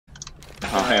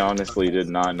I honestly did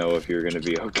not know if you were gonna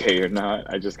be okay or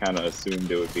not. I just kind of assumed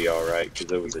it would be all right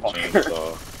because it was a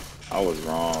chainsaw. I was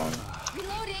wrong.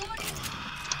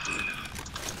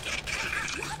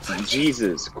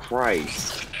 Jesus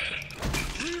Christ!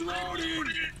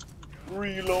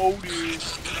 Reloading.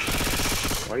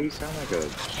 Why do you sound like a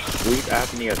sleep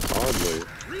apnea toddler?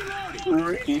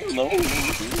 Reloading.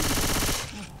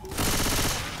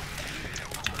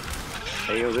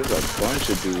 Hey yo, there's a bunch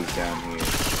of dudes down here.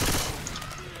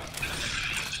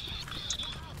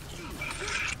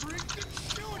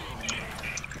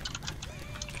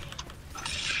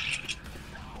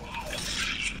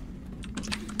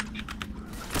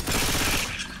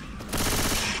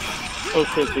 Oh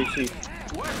shit, JC.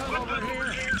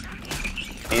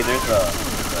 Hey, there's a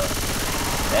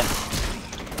vent.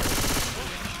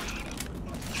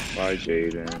 Bye,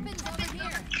 Jaden.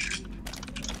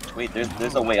 Wait,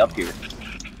 there's a way up here.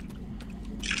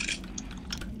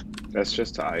 That's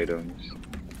just items.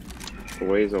 The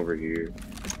way's over here.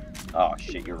 Oh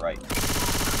shit, you're right. Ooh,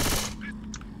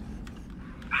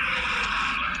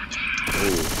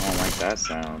 I don't like that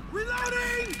sound.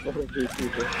 Reloading! Oh,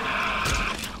 JC, bro.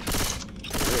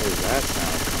 Where is that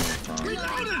sound coming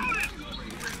from?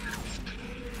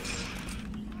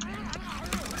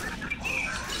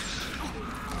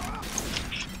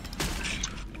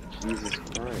 Jesus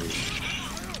Christ.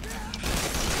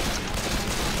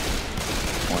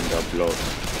 On the block.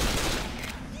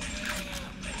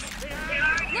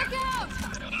 Look out!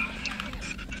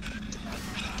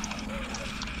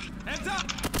 Heads up!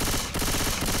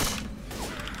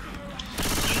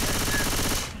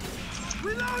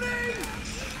 Reloading!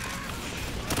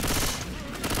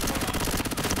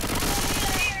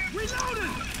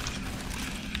 Reloading!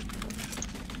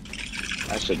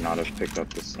 I should not have picked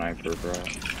up the sniper, bro.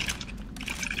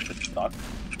 It's stuck.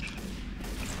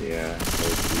 Yeah,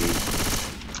 so deep.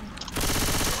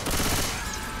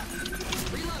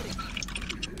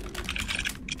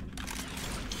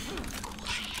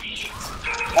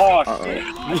 Oh Uh-oh. shit!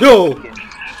 Yo!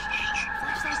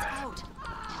 Flashlight's out.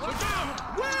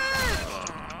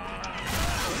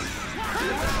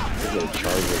 There's a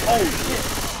charger. Oh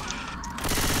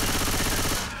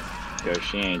shit! Yo,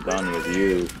 she ain't done with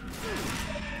you.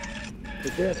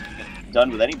 Who's this?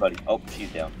 Done with anybody? Oh,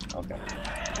 she's down. Okay.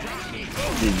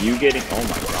 Did you getting? Oh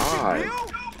my god!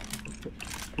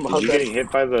 Did you getting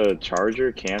hit by the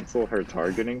charger cancel her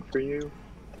targeting for you?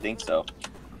 I think so.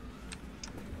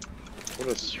 What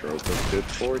a stroke of good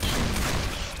fortune.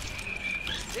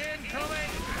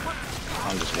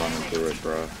 I'm just running through it,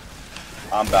 bro.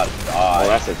 I'm about to die. Oh,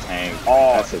 that's a tank.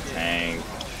 Oh, That's a tank.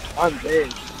 I'm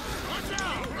dead.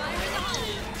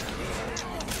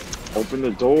 Open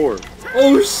the door.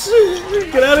 Oh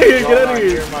shit! Get out of here! Y'all Get out not of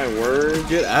here! hear my words?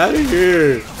 Get out of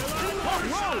here!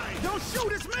 Whoa! Don't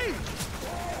shoot, it's me!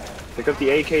 Pick up the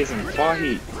AKs and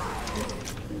fight.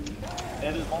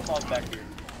 and there's Molotovs back here.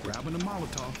 Grabbing a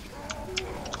Molotov.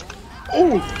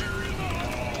 Oh!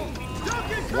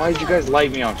 Why did you guys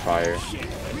light me on fire?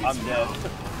 I'm dead.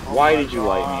 Why did you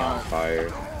light me on fire?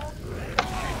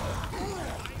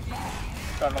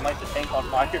 Trying to light the tank on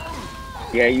fire.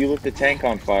 Yeah, you lit the tank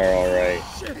on fire, alright.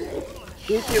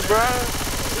 Shoot you, bro!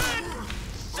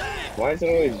 Why is it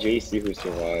always JC who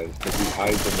survives? Because he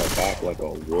hides in the back like a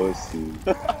wussy.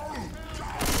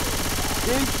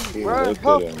 JC, Dude, bro! look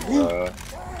Help at him, me! bruh.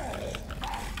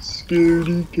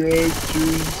 Scaredy cat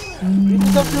JC.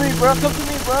 Come to me, bro! Come to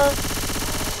me, bro!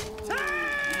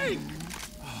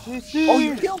 JC! Oh,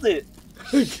 you killed it!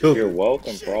 You're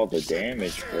welcome for all the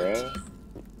damage, bruh.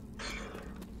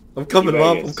 I'm coming, You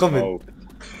Mom. better I'm get coming. smoked.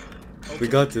 We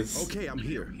got this. Okay, I'm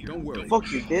here. Don't worry. Fuck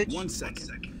you, bitch. 1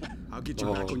 second. I'll get you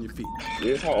back on your feet.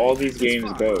 This is how all these games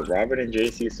go. Robert and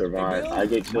JC survive. I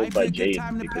get killed by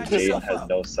Jaden because Jaden has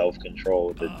no self-control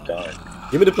with the gun.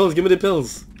 Give me the pills. Give me the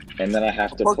pills. And then I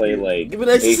have to Fuck play you. like Give me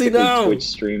that ecstasy basically now. Twitch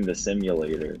stream the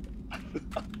simulator.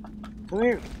 Come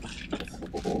here.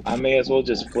 I may as well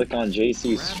just flick on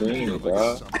JC's stream,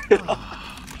 bro.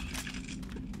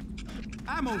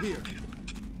 Ammo here.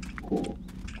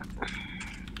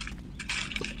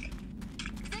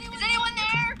 Is anyone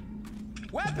there?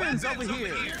 Weapons over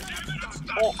here.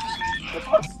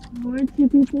 Why two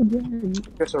people dead?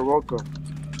 Yes, you're welcome.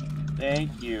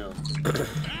 Thank you.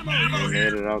 We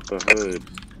made it out the hood.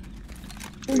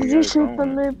 Did Where you guys shoot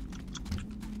from going?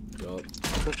 the...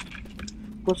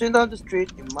 Pushing down the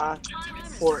street in my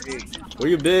 4-8. Where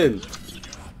you been?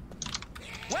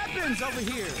 Weapons over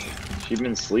here. She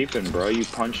been sleeping, bro. You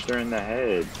punched her in the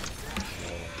head.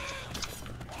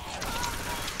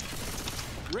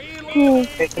 Cool.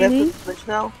 Hey, can I flip the switch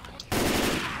now?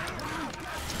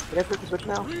 Can I flip the switch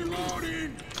now?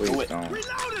 Please Do it. don't.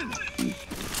 Reloading.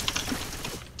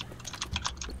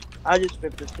 I just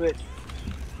flipped the switch.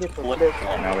 Flip or Flip.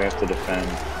 flip. Now we have to defend.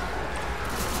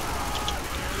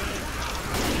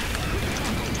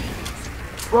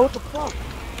 Bro, what the fuck?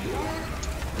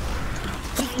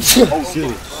 Oh,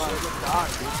 shit.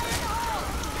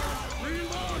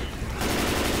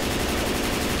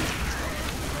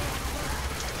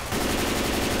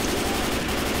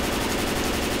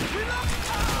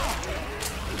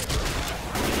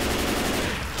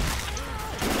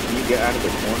 Can you get out of the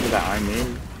corner that I'm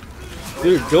in?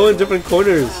 Dude, go in different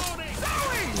corners.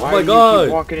 Why my do God. you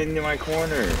keep walking into my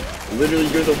corner? Literally,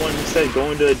 you're the one who said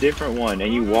go into a different one,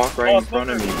 and you walk right in front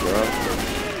of me, bro.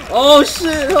 Oh,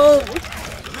 shit. Help.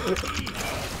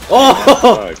 Oh.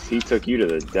 Sucks. He took you to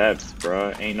the depths,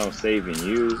 bro. Ain't no saving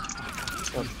you.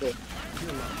 Oh, shit.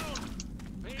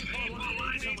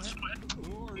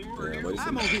 Damn, what is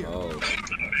Ammo it? here. Oh.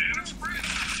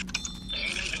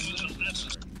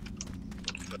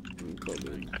 I'm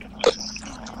coming.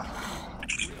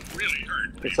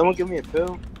 Can someone give me a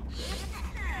pill?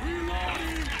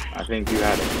 I think you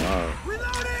had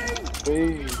enough.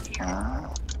 Please.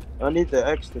 I need the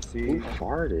ecstasy. Who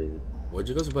farted? Why'd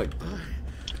you guys go back?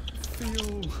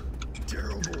 Feel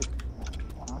terrible.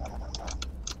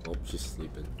 Oh, she's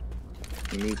sleeping.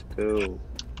 You need pills.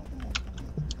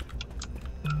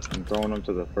 I'm throwing them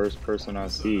to the first person I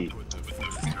see.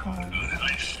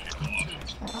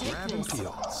 Grabbing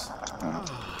pills.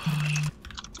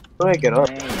 Go ahead, get up.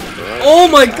 Dang, bro. Oh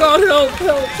my God! Help!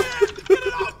 Help!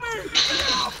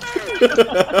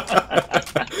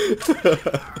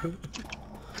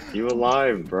 You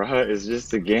alive, bruh. It's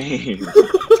just a game.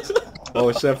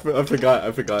 Oh shit! I forgot.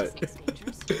 I forgot.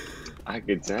 I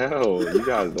could tell. You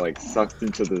got like sucked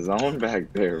into the zone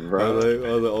back there, I bro. was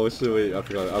like, oh shit! Wait, I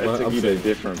forgot. That took I'm you to a safe.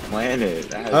 different planet.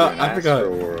 That has an I forgot.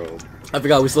 astral world. I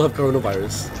forgot. We still have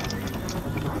coronavirus.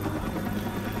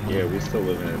 Yeah, we still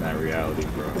living in that reality,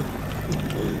 bro.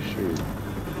 Holy shoot.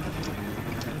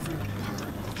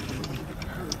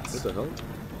 What the hell?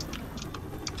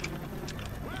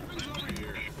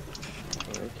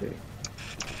 Okay.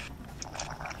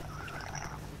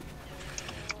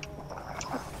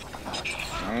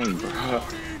 Dang, bro.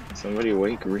 Somebody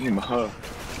wake Reem up.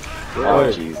 Oh,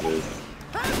 Right. Jesus.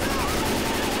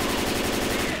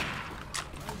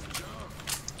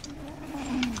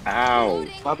 Ow.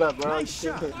 My bad, bro. Nice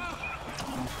shot.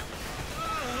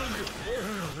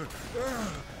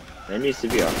 There needs to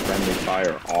be a friendly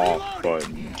fire off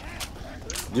button.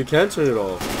 You can turn it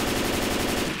off.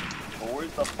 But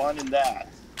where's the fun in that?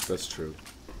 That's true.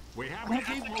 We have to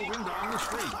keep moving down the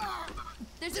street.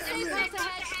 There's a safe house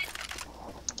ahead.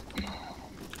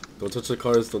 Don't touch the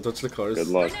cars. Don't touch the cars. Good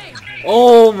luck.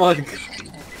 Oh my God.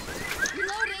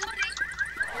 Reloading.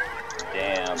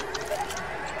 Damn.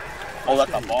 Oh,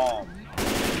 that's a bomb.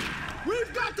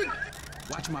 We've got to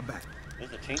watch my back.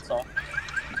 There's a chainsaw.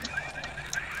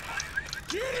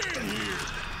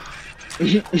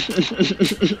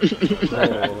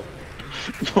 Oh.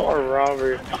 Poor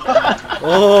Robert.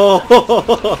 Oh.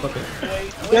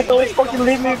 You guys always fucking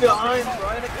leave me behind, bro.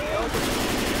 I can't help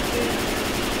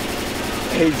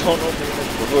Hey, don't open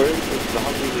the doors. The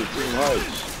zombies are too much.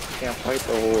 Can't fight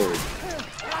the horde.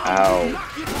 Ow.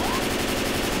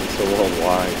 It's a little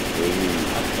wide, please.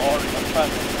 I'm sorry. I'm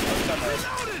trying to.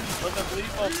 Let them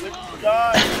leave us. Let them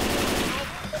die.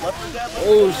 Let them dead.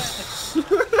 Oh.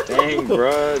 Dang,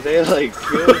 bruh. They like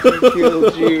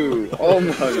killed you. Oh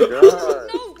my god.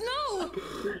 No,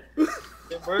 no.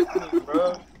 it. Working, bro.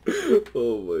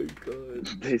 Oh my God.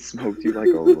 They smoked you like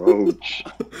a roach.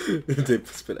 They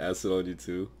spit acid on you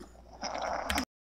too.